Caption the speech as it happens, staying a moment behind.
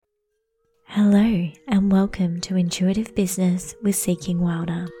Hello and welcome to Intuitive Business with Seeking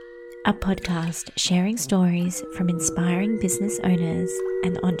Wilder, a podcast sharing stories from inspiring business owners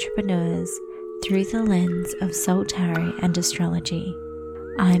and entrepreneurs through the lens of soul tarot and astrology.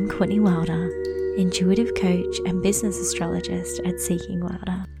 I'm Courtney Wilder, intuitive coach and business astrologist at Seeking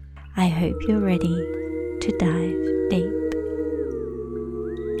Wilder. I hope you're ready to dive deep.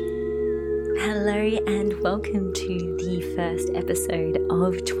 Hello and welcome to the first episode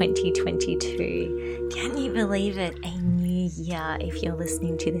of 2022. Can you believe it? A new year. If you're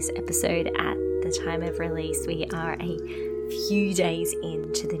listening to this episode at the time of release, we are a few days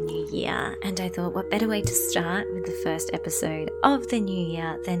into the new year, and I thought what better way to start with the first episode of the new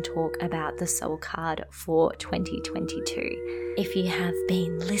year than talk about the soul card for 2022. If you have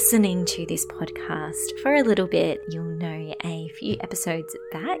been listening to this podcast for a little bit, you'll know a few episodes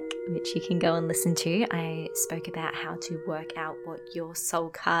back, which you can go and listen to, I spoke about how to work out what your soul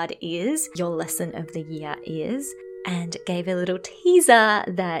card is, your lesson of the year is, and gave a little teaser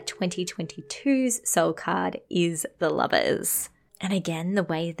that 2022's soul card is the Lovers. And again, the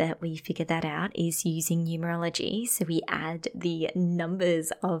way that we figure that out is using numerology. So we add the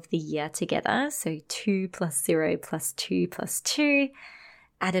numbers of the year together. So 2 plus 0 plus 2 plus 2.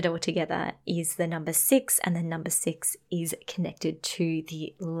 Added all together is the number 6, and the number 6 is connected to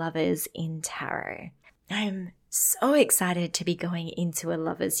the Lovers in tarot. I'm so excited to be going into a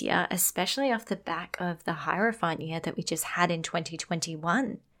Lovers year, especially off the back of the Hierophant year that we just had in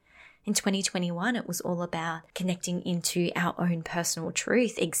 2021. In 2021, it was all about connecting into our own personal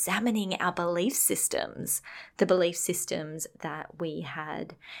truth, examining our belief systems, the belief systems that we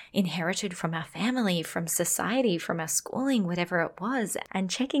had inherited from our family, from society, from our schooling, whatever it was, and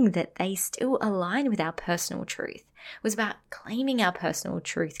checking that they still align with our personal truth. It was about claiming our personal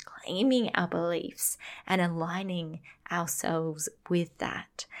truth, claiming our beliefs, and aligning ourselves with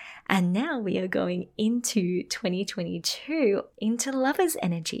that. And now we are going into 2022 into Lovers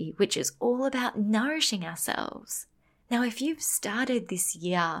energy, which is all about nourishing ourselves. Now, if you've started this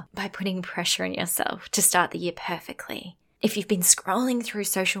year by putting pressure on yourself to start the year perfectly, if you've been scrolling through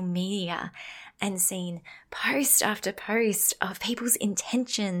social media and seen post after post of people's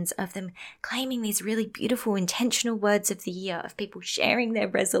intentions, of them claiming these really beautiful intentional words of the year, of people sharing their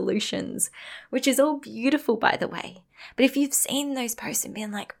resolutions, which is all beautiful, by the way. But if you've seen those posts and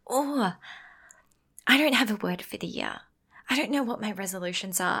been like, oh, I don't have a word for the year. I don't know what my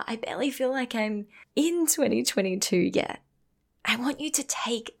resolutions are. I barely feel like I'm in 2022 yet. I want you to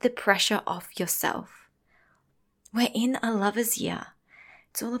take the pressure off yourself. We're in a Lovers year.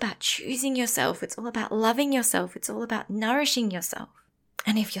 It's all about choosing yourself. It's all about loving yourself. It's all about nourishing yourself.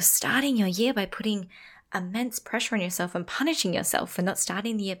 And if you're starting your year by putting immense pressure on yourself and punishing yourself for not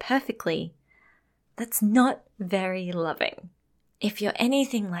starting the year perfectly, that's not very loving. If you're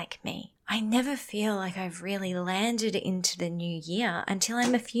anything like me, I never feel like I've really landed into the new year until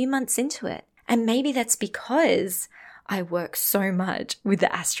I'm a few months into it. And maybe that's because I work so much with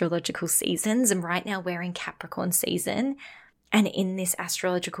the astrological seasons, and right now we're in Capricorn season. And in this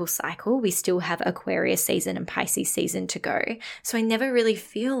astrological cycle, we still have Aquarius season and Pisces season to go. So I never really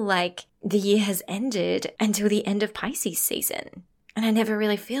feel like the year has ended until the end of Pisces season. And I never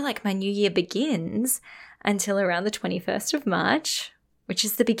really feel like my new year begins until around the 21st of March, which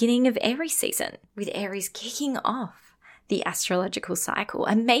is the beginning of Aries season, with Aries kicking off the astrological cycle.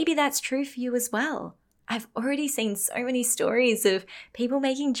 And maybe that's true for you as well. I've already seen so many stories of people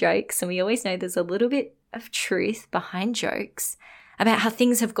making jokes, and we always know there's a little bit of truth behind jokes about how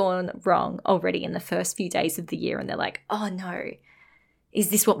things have gone wrong already in the first few days of the year. And they're like, oh no, is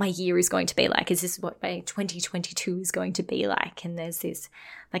this what my year is going to be like? Is this what my 2022 is going to be like? And there's this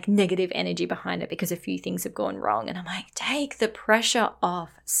like negative energy behind it because a few things have gone wrong. And I'm like, take the pressure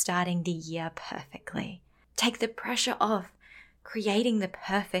off starting the year perfectly. Take the pressure off creating the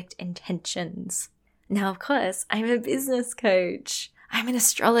perfect intentions. Now, of course, I'm a business coach. I'm an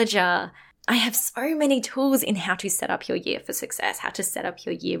astrologer. I have so many tools in how to set up your year for success, how to set up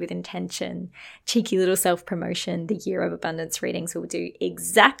your year with intention. Cheeky little self-promotion, the Year of Abundance readings will do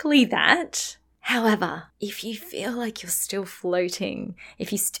exactly that. However, if you feel like you're still floating,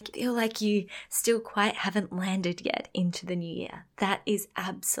 if you feel like you still quite haven't landed yet into the new year, that is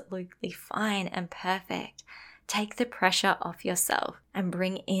absolutely fine and perfect. Take the pressure off yourself and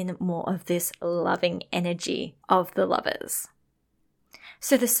bring in more of this loving energy of the Lovers.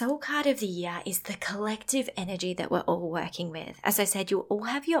 So the soul card of the year is the collective energy that we're all working with. As I said, you'll all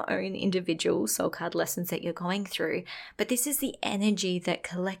have your own individual soul card lessons that you're going through, but this is the energy that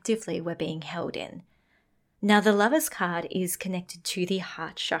collectively we're being held in. Now, the Lovers card is connected to the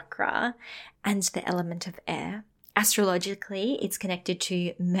heart chakra and the element of air. Astrologically, it's connected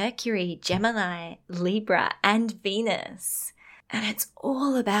to Mercury, Gemini, Libra, and Venus. And it's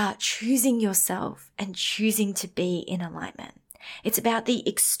all about choosing yourself and choosing to be in alignment. It's about the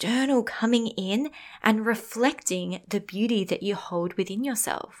external coming in and reflecting the beauty that you hold within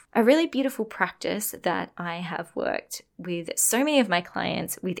yourself. A really beautiful practice that I have worked with so many of my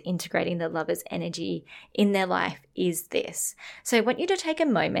clients with integrating the lover's energy in their life is this. So I want you to take a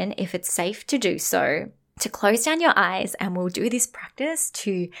moment, if it's safe to do so, to close down your eyes, and we'll do this practice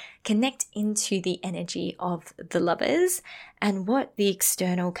to connect into the energy of the lovers and what the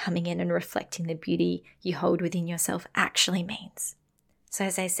external coming in and reflecting the beauty you hold within yourself actually means. So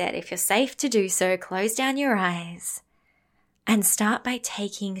as I said, if you're safe to do so, close down your eyes and start by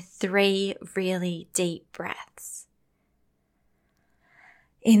taking 3 really deep breaths.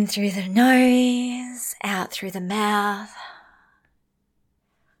 In through the nose, out through the mouth.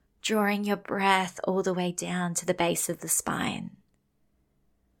 Drawing your breath all the way down to the base of the spine.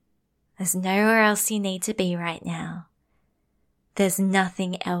 There's nowhere else you need to be right now. There's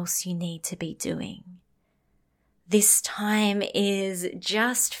nothing else you need to be doing. This time is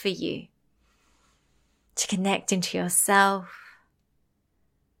just for you to connect into yourself,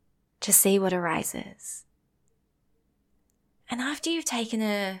 to see what arises. And after you've taken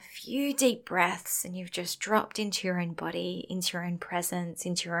a few deep breaths and you've just dropped into your own body, into your own presence,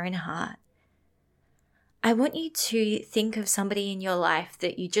 into your own heart, I want you to think of somebody in your life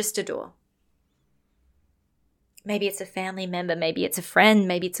that you just adore. Maybe it's a family member, maybe it's a friend,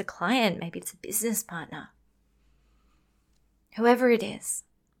 maybe it's a client, maybe it's a business partner. Whoever it is.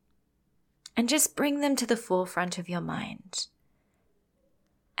 And just bring them to the forefront of your mind.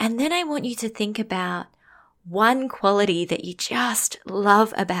 And then I want you to think about one quality that you just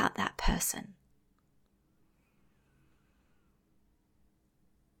love about that person.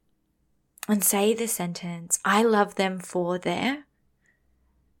 And say the sentence, I love them for their.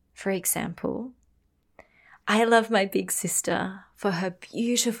 For example, I love my big sister for her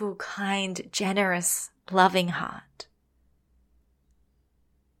beautiful, kind, generous, loving heart.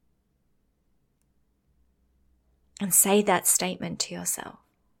 And say that statement to yourself.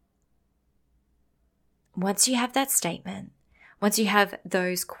 Once you have that statement, once you have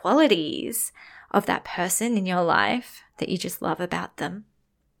those qualities of that person in your life that you just love about them,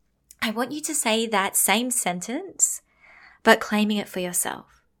 I want you to say that same sentence, but claiming it for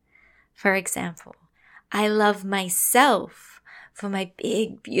yourself. For example, I love myself for my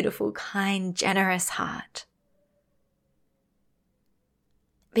big, beautiful, kind, generous heart.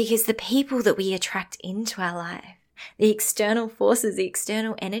 Because the people that we attract into our life, the external forces, the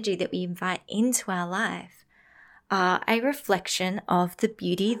external energy that we invite into our life are a reflection of the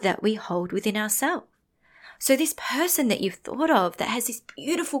beauty that we hold within ourselves. So this person that you've thought of that has this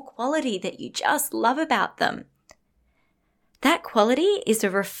beautiful quality that you just love about them, that quality is a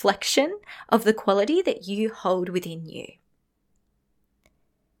reflection of the quality that you hold within you.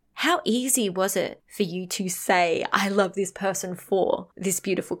 How easy was it for you to say, I love this person for this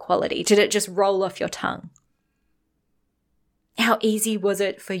beautiful quality? Did it just roll off your tongue? How easy was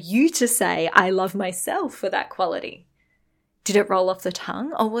it for you to say, I love myself for that quality? Did it roll off the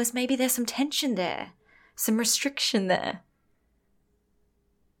tongue, or was maybe there some tension there, some restriction there?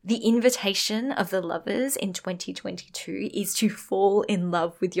 The invitation of the lovers in 2022 is to fall in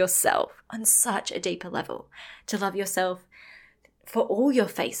love with yourself on such a deeper level, to love yourself for all your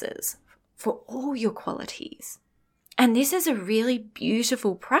faces, for all your qualities. And this is a really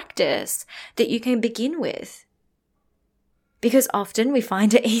beautiful practice that you can begin with. Because often we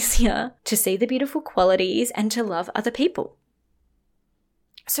find it easier to see the beautiful qualities and to love other people.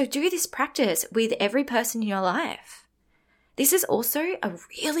 So do this practice with every person in your life. This is also a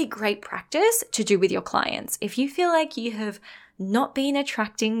really great practice to do with your clients. If you feel like you have not been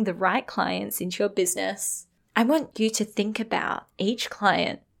attracting the right clients into your business, I want you to think about each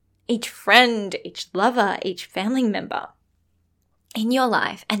client, each friend, each lover, each family member in your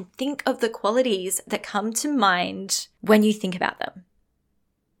life and think of the qualities that come to mind when you think about them.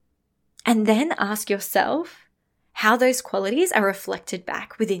 And then ask yourself how those qualities are reflected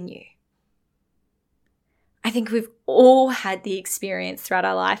back within you. I think we've all had the experience throughout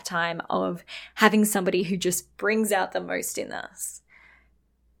our lifetime of having somebody who just brings out the most in us.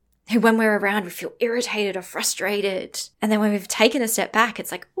 Who when we're around, we feel irritated or frustrated. And then when we've taken a step back,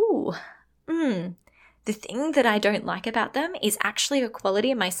 it's like, the thing that I don't like about them is actually a quality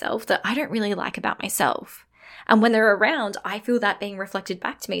in myself that I don't really like about myself. And when they're around, I feel that being reflected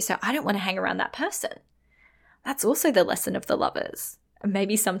back to me, so I don't want to hang around that person. That's also the lesson of the lovers. And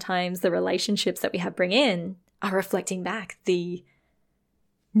maybe sometimes the relationships that we have bring in are reflecting back the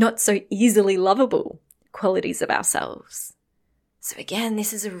not so easily lovable qualities of ourselves. So again,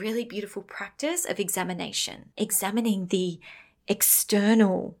 this is a really beautiful practice of examination, examining the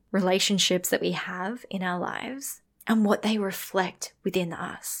external relationships that we have in our lives and what they reflect within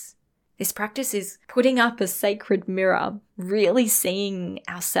us. This practice is putting up a sacred mirror, really seeing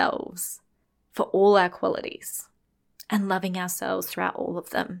ourselves for all our qualities and loving ourselves throughout all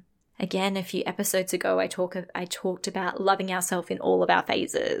of them. Again, a few episodes ago, I talked about loving ourselves in all of our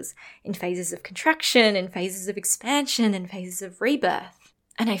phases, in phases of contraction, in phases of expansion, in phases of rebirth.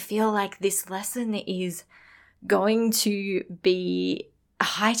 And I feel like this lesson is going to be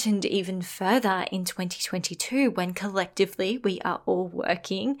heightened even further in 2022 when collectively we are all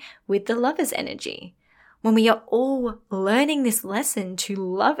working with the Lover's energy. When we are all learning this lesson to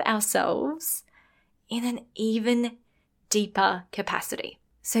love ourselves in an even deeper capacity.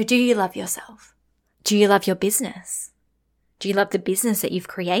 So do you love yourself? Do you love your business? Do you love the business that you've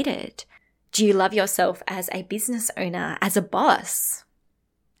created? Do you love yourself as a business owner, as a boss,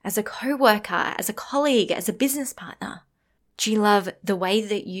 as a co-worker, as a colleague, as a business partner? Do you love the way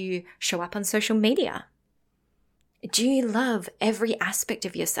that you show up on social media? Do you love every aspect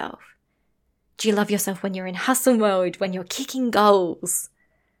of yourself? Do you love yourself when you're in hustle mode, when you're kicking goals,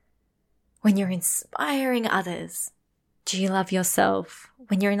 when you're inspiring others? Do you love yourself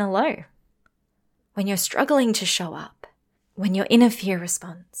when you're in a low, when you're struggling to show up, when you're in a fear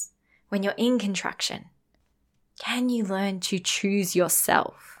response, when you're in contraction? Can you learn to choose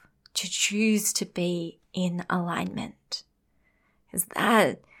yourself, to choose to be in alignment? Because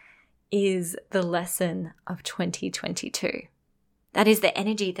that is the lesson of 2022. That is the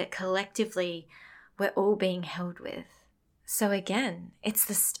energy that collectively we're all being held with. So again, it's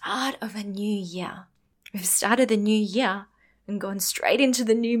the start of a new year. We've started the new year and gone straight into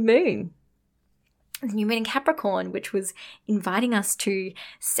the new moon. The new moon in Capricorn, which was inviting us to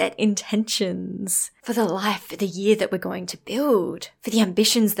set intentions for the life, for the year that we're going to build, for the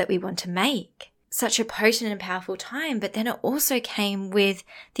ambitions that we want to make. Such a potent and powerful time, but then it also came with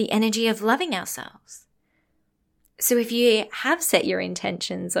the energy of loving ourselves. So if you have set your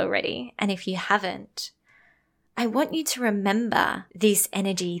intentions already, and if you haven't, I want you to remember this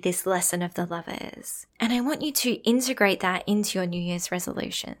energy, this lesson of the Lovers. And I want you to integrate that into your New Year's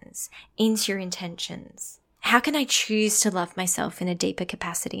resolutions, into your intentions. How can I choose to love myself in a deeper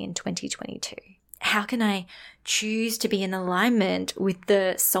capacity in 2022? How can I choose to be in alignment with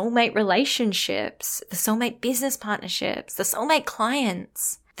the soulmate relationships, the soulmate business partnerships, the soulmate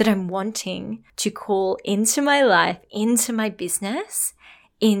clients that I'm wanting to call into my life, into my business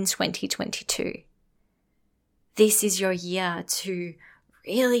in 2022? This is your year to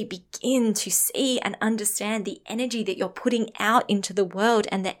really begin to see and understand the energy that you're putting out into the world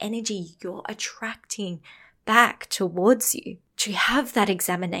and the energy you're attracting back towards you, to have that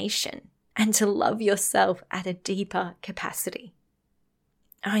examination and to love yourself at a deeper capacity.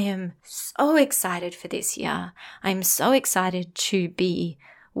 I am so excited for this year. I'm so excited to be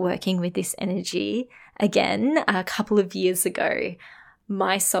working with this energy. Again, a couple of years ago,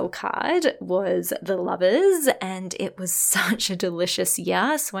 my soul card was the Lovers, and it was such a delicious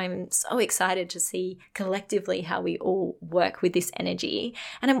year. So I'm so excited to see collectively how we all work with this energy.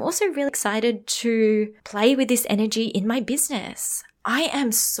 And I'm also really excited to play with this energy in my business. I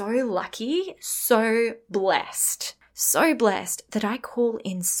am so lucky, so blessed that I call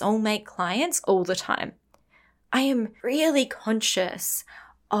in soulmate clients all the time. I am really conscious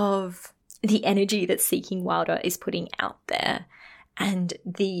of the energy that Seeking Wilder is putting out there, and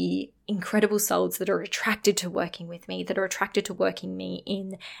the incredible souls that are attracted to working with me, that are attracted to working me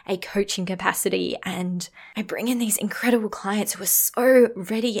in a coaching capacity. And I bring in these incredible clients who are so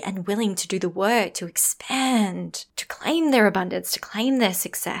ready and willing to do the work, to expand, to claim their abundance, to claim their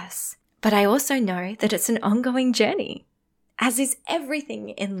success. But I also know that it's an ongoing journey, as is everything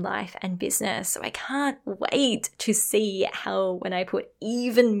in life and business. So I can't wait to see how, when I put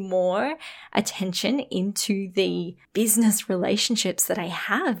even more attention into the business relationships that I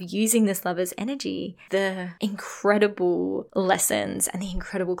have using this Lover's energy, the incredible lessons and the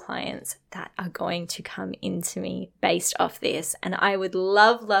incredible clients that are going to come into me based off this. And I would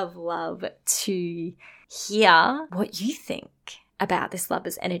love to hear what you think about this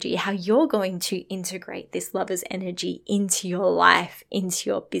Lover's energy, how you're going to integrate this Lover's energy into your life, into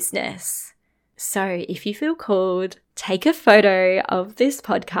your business. So if you feel called, take a photo of this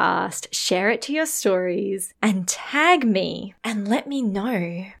podcast, share it to your stories, and tag me and let me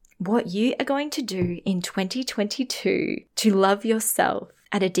know what you are going to do in 2022 to love yourself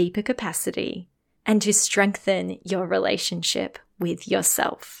at a deeper capacity and to strengthen your relationship with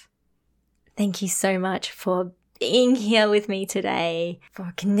yourself. Thank you so much for being here with me today,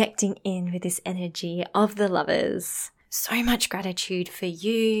 for connecting in with this energy of the lovers. So much gratitude for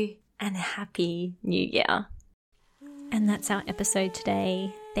you and a happy new year. And that's our episode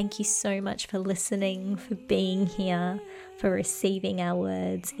today. Thank you so much for listening, for being here, for receiving our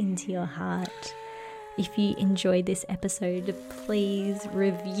words into your heart. If you enjoyed this episode, please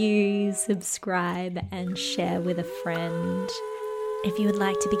review, subscribe, and share with a friend. If you would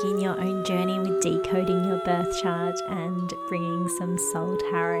like to begin your own journey with decoding your birth chart and bringing some soul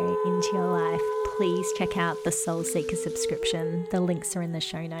tarot into your life, please check out the Soul Seeker subscription. The links are in the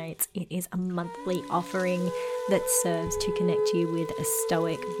show notes. It is a monthly offering that serves to connect you with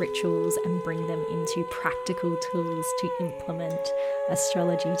Stoic rituals and bring them into practical tools to implement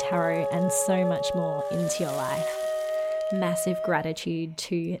astrology, tarot, and so much more into your life. Massive gratitude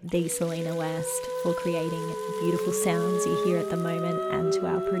to the Selena West for creating beautiful sounds you hear at the moment, and to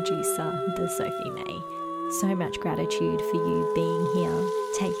our producer, the Sophie May. So much gratitude for you being here,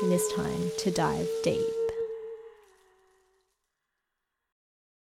 taking this time to dive deep.